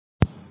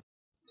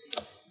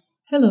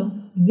Hello,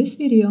 in this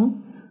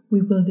video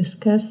we will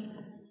discuss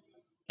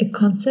a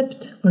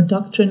concept or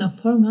doctrine of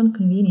forum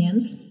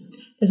nonconvenience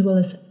as well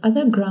as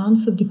other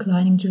grounds of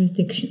declining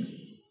jurisdiction.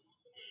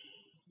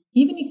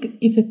 Even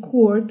if a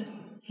court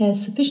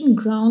has sufficient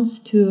grounds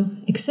to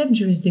accept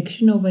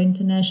jurisdiction over an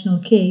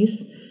international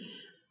case,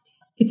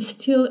 it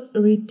still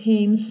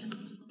retains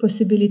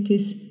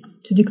possibilities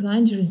to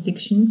decline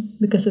jurisdiction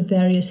because of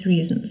various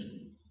reasons.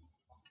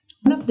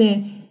 One of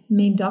the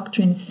main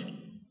doctrines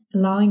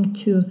allowing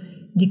to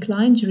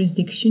decline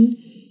jurisdiction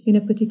in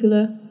a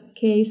particular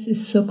case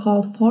is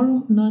so-called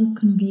forum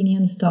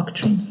nonconvenience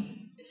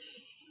doctrine.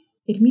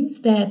 It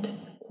means that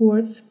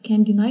courts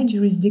can deny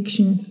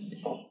jurisdiction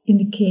in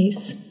the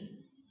case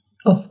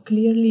of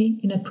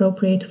clearly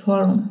inappropriate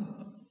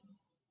forum.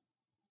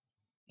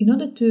 In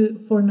order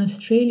for an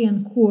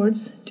Australian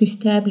courts to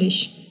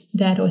establish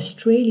that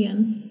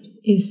Australian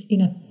is in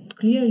a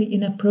clearly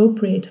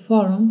inappropriate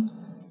forum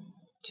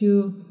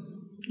to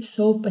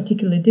solve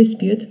particular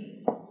dispute,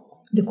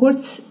 the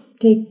courts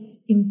take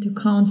into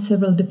account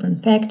several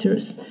different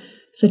factors,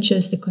 such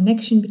as the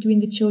connection between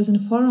the chosen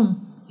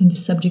forum and the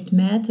subject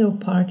matter or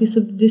parties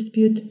of the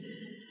dispute,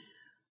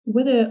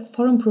 whether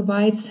forum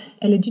provides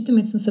a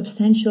legitimate and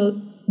substantial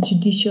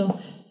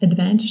judicial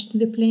advantage to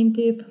the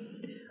plaintiff,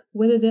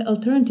 whether the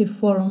alternative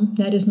forum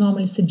that is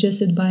normally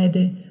suggested by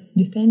the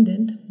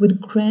defendant would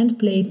grant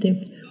plaintiff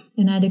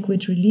an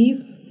adequate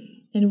relief,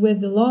 and whether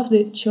the law of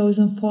the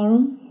chosen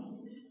forum,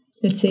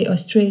 let's say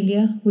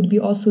Australia, would be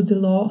also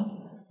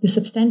the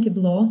substantive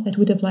law that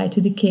would apply to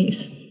the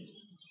case.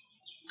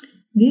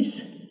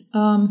 This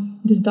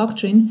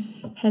doctrine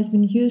has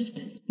been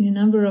used in a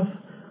number of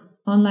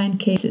online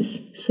cases,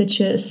 such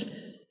as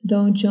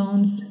Dow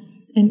Jones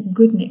and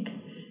Goodnick.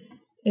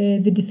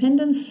 The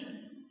defendants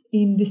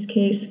in this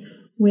case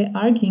were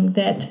arguing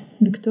that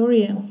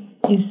Victoria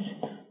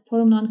is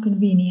forum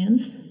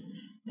nonconvenience,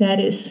 that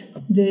is,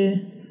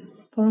 the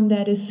forum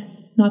that is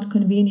not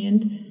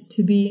convenient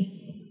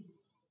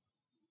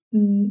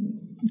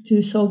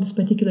to solve this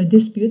particular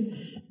dispute,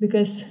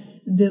 because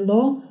the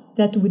law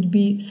that would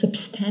be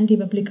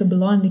substantive applicable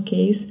law in the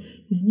case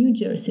is New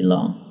Jersey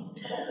law.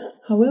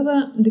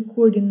 However, the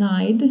court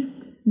denied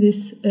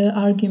this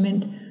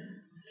argument,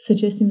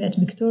 suggesting that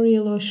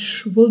Victoria law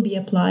will be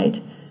applied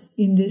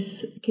in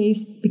this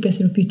case because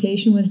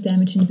reputation was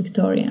damaged in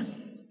Victoria.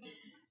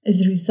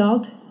 As a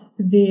result,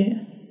 the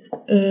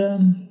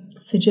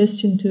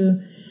suggestion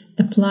to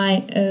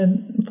apply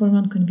forum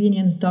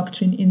nonconvenience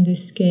doctrine in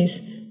this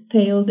case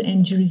failed,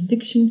 and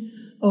jurisdiction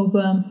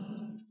over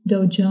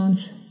Dow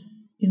Jones,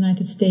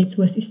 United States,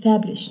 was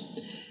established.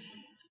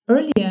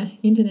 Earlier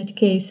internet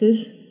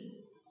cases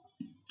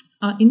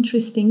are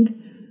interesting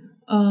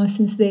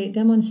since they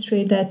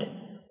demonstrate that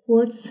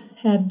courts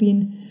have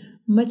been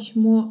much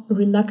more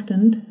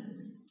reluctant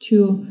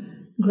to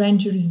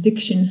grant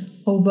jurisdiction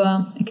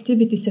over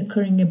activities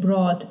occurring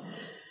abroad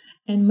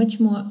and much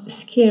more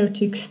scared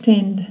to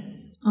extend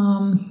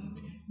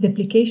the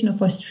application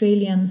of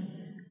Australian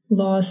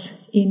laws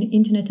in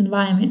internet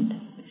environment.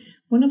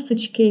 One of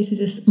such cases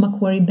is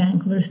Macquarie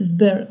Bank versus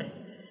Berg.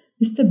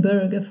 Mr.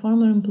 Berg, a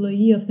former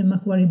employee of the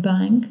Macquarie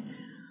Bank,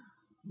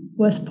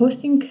 was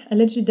posting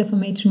alleged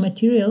defamatory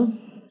material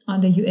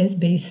on the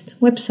US-based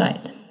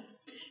website.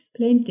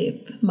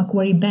 Plaintiff,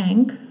 Macquarie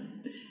Bank,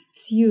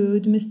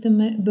 sued Mr.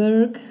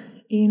 Berg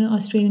in an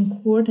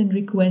Australian court and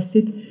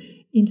requested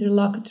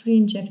interlocutory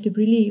injunctive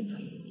relief,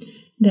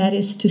 that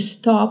is, to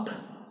stop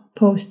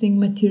posting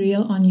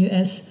material on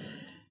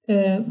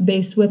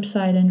US-based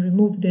website and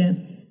remove the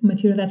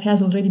material that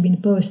has already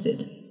been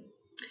posted.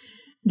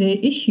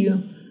 The issue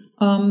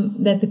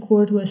that the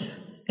court was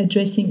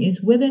addressing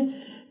is whether an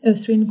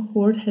Australian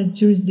court has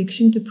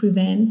jurisdiction to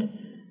prevent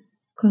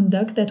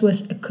conduct that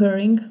was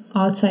occurring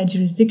outside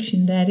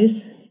jurisdiction, that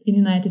is, in the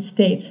United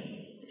States.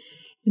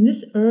 In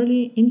this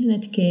early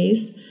internet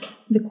case,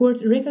 the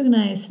court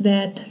recognized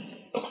that,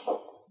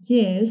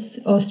 yes,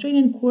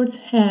 Australian courts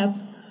have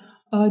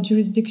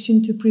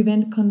jurisdiction to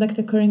prevent conduct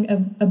occurring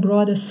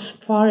abroad as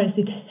far as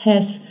it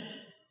has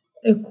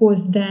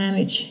caused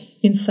damage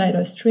inside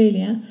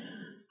Australia.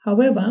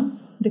 However,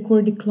 the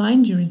court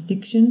declined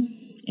jurisdiction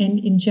and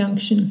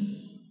injunction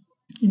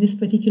in this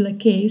particular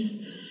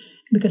case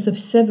because of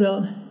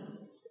several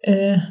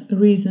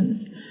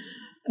reasons.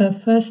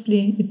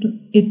 Firstly,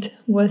 it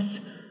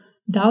was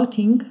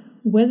doubting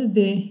whether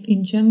the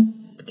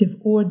injunctive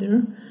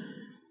order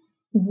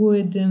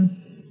would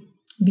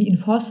be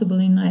enforceable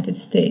in the United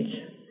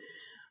States,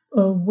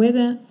 or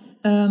whether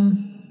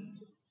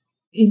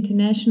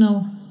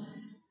international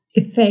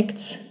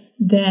effects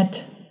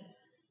that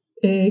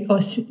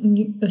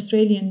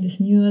Australian, this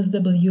new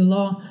SW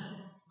law,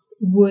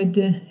 would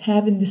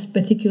have in this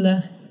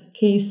particular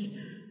case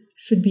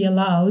should be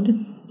allowed,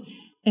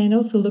 and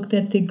also looked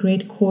at the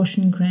great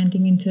caution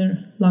granting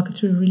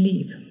interlocutory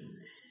relief.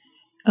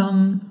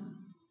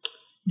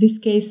 This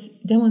case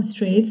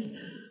demonstrates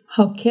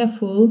how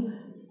careful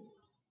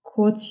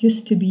courts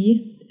used to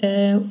be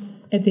in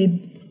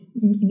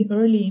the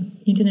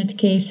early internet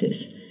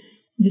cases.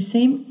 The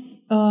same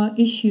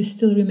issue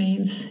still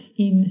remains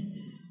in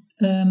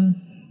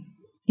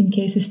in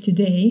cases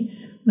today,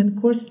 when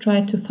courts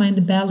try to find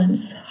a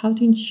balance, how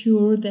to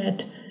ensure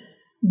that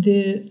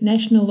the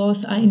national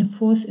laws are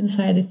enforced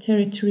inside the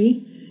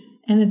territory,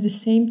 and at the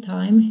same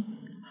time,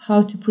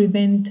 how to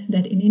prevent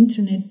that in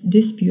internet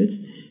disputes,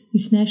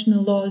 these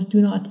national laws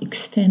do not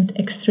extend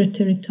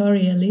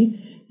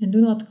extraterritorially and do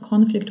not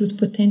conflict with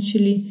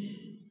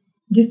potentially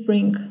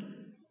differing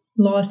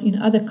laws in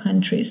other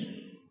countries.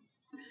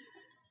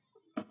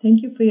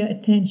 Thank you for your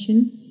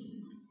attention.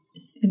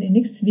 In the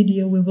next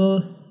video, we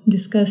will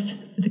discuss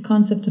the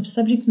concept of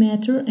subject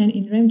matter and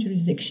in rem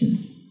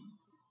jurisdiction.